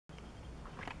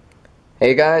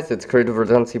Hey guys, it's Creative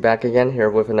Redundancy back again here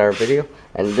with another video,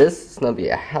 and this is going to be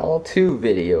a how-to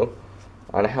video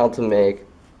on how to make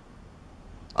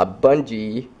a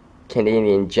Bungee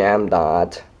Canadian jam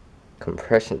knot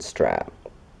compression strap.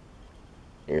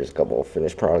 Here's a couple of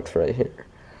finished products right here.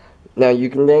 Now you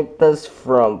can make this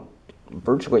from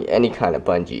virtually any kind of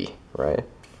bungee, right?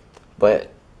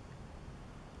 But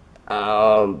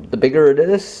the bigger it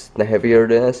is, the heavier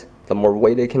it is, the more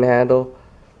weight it can handle,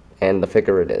 and the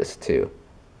thicker it is too,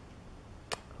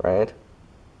 right?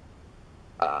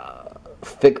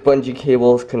 Thick bungee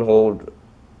cables can hold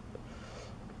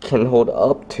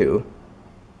up to,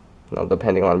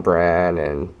 depending on brand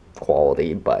and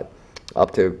quality, but up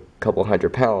to a couple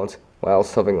 100 pounds, while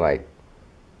something like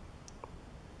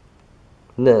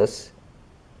this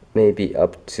may be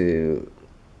up to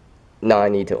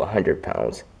 90 to 100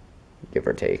 pounds, give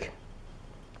or take.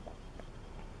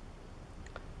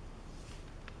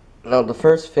 Now the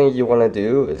first thing you want to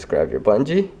do is grab your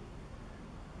bungee,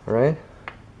 right?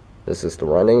 This is the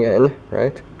running end,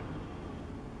 right?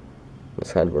 This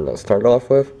side we're going to start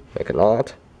off with, make a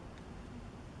knot,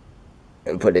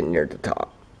 and put it near the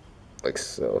top, like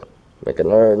so. Make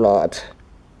another knot,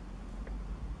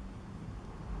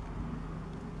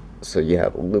 so you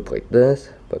have a loop like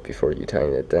this, but before you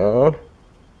tighten it down,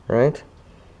 right,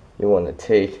 you want to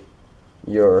take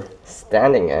your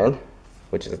standing end,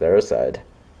 which is the other side,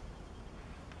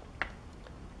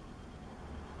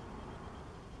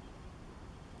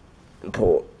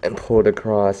 and pull it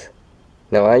across.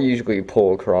 Now I usually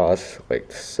pull across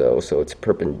like so it's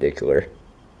perpendicular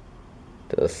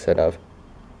to the setup.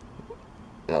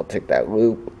 And I'll take that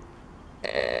loop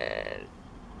and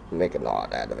make a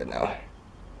knot out of it now.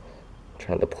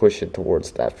 Trying to push it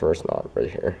towards that first knot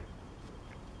right here.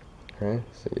 Okay,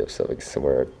 so you have something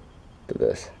similar to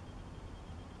this.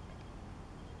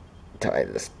 Tie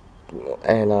this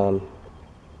and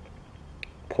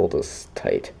pull this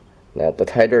tight. Now the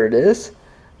tighter it is,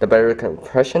 the better the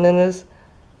compression it is,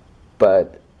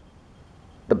 but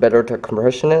the better the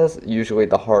compression is, usually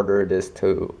the harder it is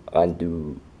to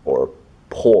undo or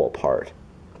pull apart.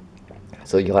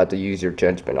 So you'll have to use your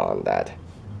judgment on that.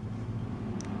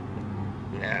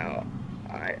 Now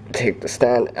I take the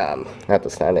not the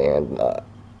standing end, the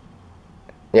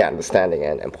standing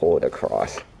end, and pull it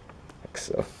across, like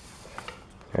so.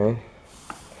 Okay.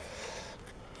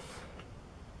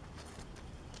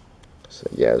 So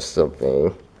you have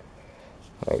something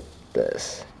like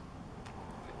this.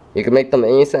 You can make them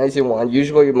any size you want.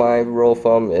 Usually my rule of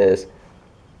thumb is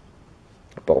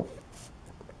about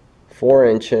 4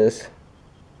 inches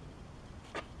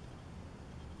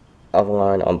of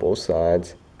line on both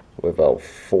sides, with about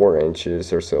 4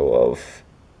 inches or so of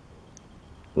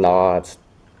knots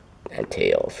and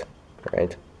tails,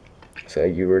 right? So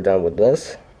you were done with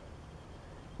this,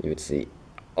 you would see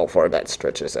how far that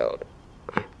stretches out.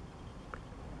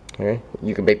 Okay,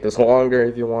 you can make this longer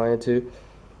if you wanted to.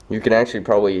 You can actually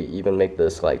probably even make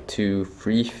this like 2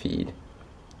 free feet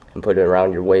and put it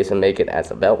around your waist and make it as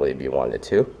a belt if you wanted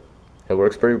to. It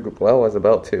works pretty well as a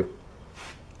belt too.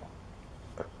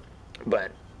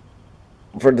 But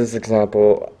for this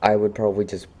example, I would probably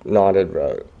just knot it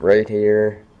right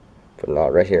here, put a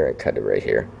knot right here, and cut it right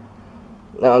here.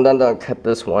 Now I'm not gonna cut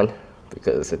this one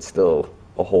because it's still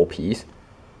a whole piece,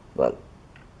 but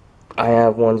I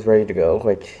have ones ready to go,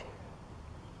 like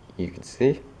you can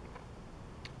see.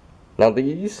 Now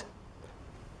these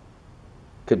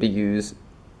could be used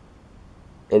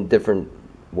in different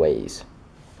ways.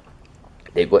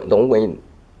 They weigh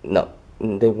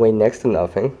next to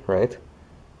nothing, right?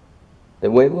 They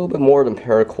weigh a little bit more than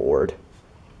paracord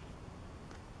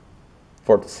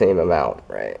for the same amount,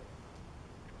 right?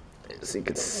 As you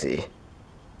can see.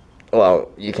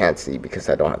 Well, you can't see because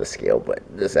I don't have the scale, but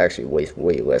this actually weighs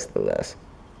way less than this.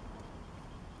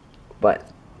 But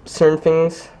certain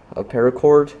things of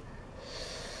paracord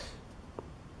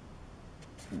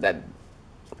that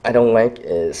I don't like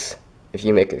is if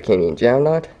you make a Canadian jam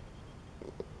knot,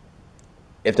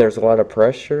 if there's a lot of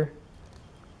pressure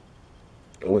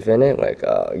within it, like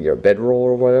your bedroll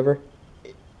or whatever,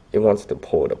 it wants to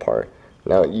pull it apart.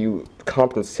 Now you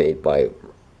compensate by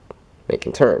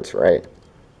making turns, right?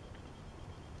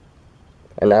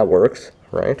 And that works,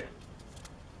 right?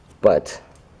 But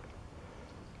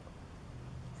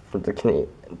for the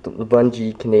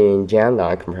Bungee Canadian jam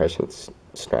knot compression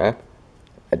strap,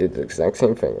 I did the exact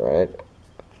same thing, right?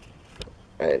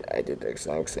 I did the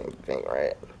exact same thing,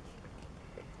 right?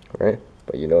 Right?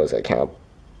 But you notice I can't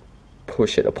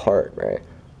push it apart, right?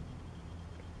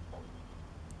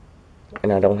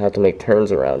 And I don't have to make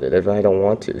turns around it if I don't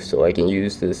want to, so I can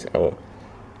use this and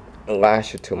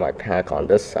lash it to my pack on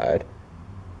this side,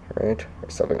 right? Or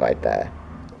something like that.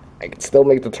 I can still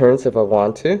make the turns if I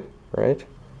want to, right?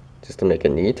 Just to make it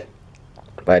neat.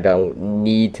 But I don't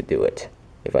need to do it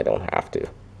if I don't have to.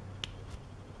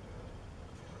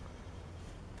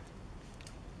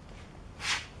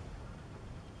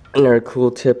 Another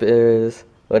cool tip is,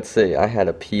 let's say I had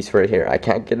a piece right here. I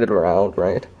can't get it around,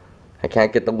 right? I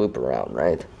can't get the loop around,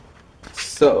 right?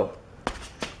 So,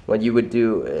 what you would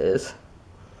do is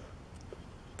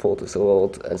pull this a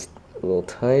little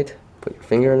tight. Put your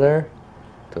finger in there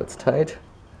till it's tight.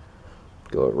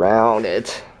 Go around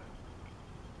it,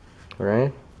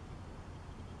 right?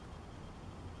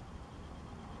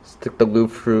 Stick the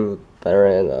loop through the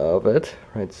end of it,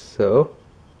 right? So.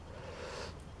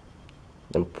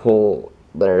 Then pull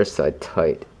the other side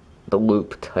tight, the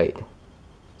loop tight,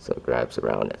 so it grabs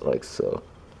around it like so.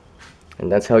 And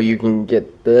that's how you can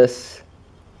get this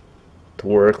to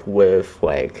work with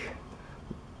like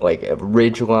a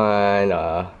ridge line,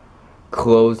 a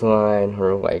clothesline,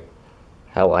 or like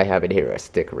how I have it here, a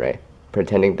stick, right?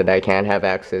 Pretending that I can't have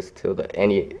access to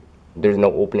there's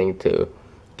no opening to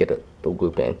get the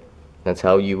loop in. That's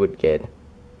how you would get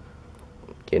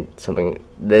something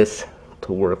this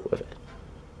to work with it.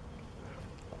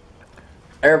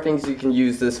 Other things you can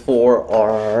use this for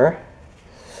are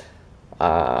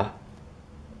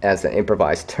as an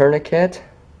improvised tourniquet,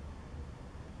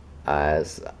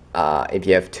 as if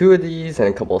you have two of these and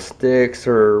a couple of sticks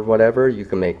or whatever, you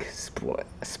can make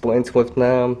splints with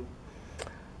them.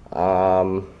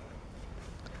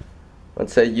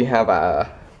 Let's say you have a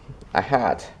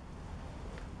hat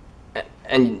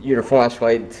and your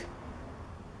flashlight,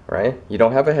 right? You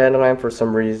don't have a headlamp for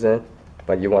some reason,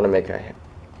 but you want to make a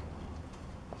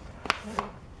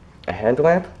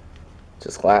headlamp.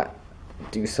 Just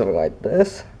do something like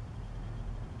this,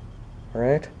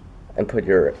 right? And put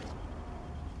your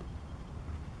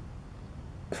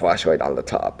flashlight on the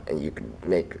top, and you can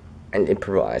make an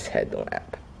improvised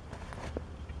headlamp.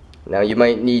 Now you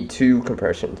might need two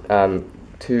bungee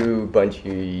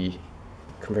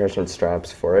compression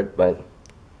straps for it, but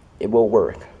it will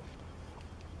work.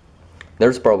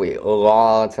 There's probably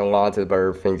lots and lots of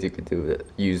other things you could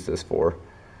use this for.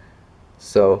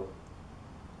 So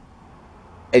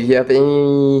if you have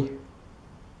any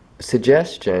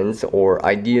suggestions or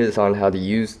ideas on how to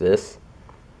use this,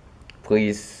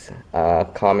 please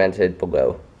comment it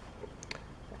below.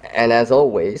 And as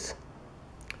always,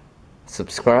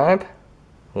 subscribe,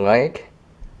 like,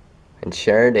 and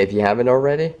share it if you haven't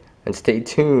already. And stay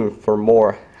tuned for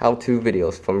more how-to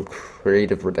videos from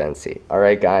Creative Redundancy.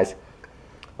 Alright guys,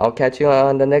 I'll catch you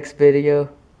on the next video.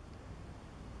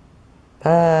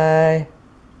 Bye.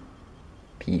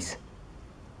 Peace.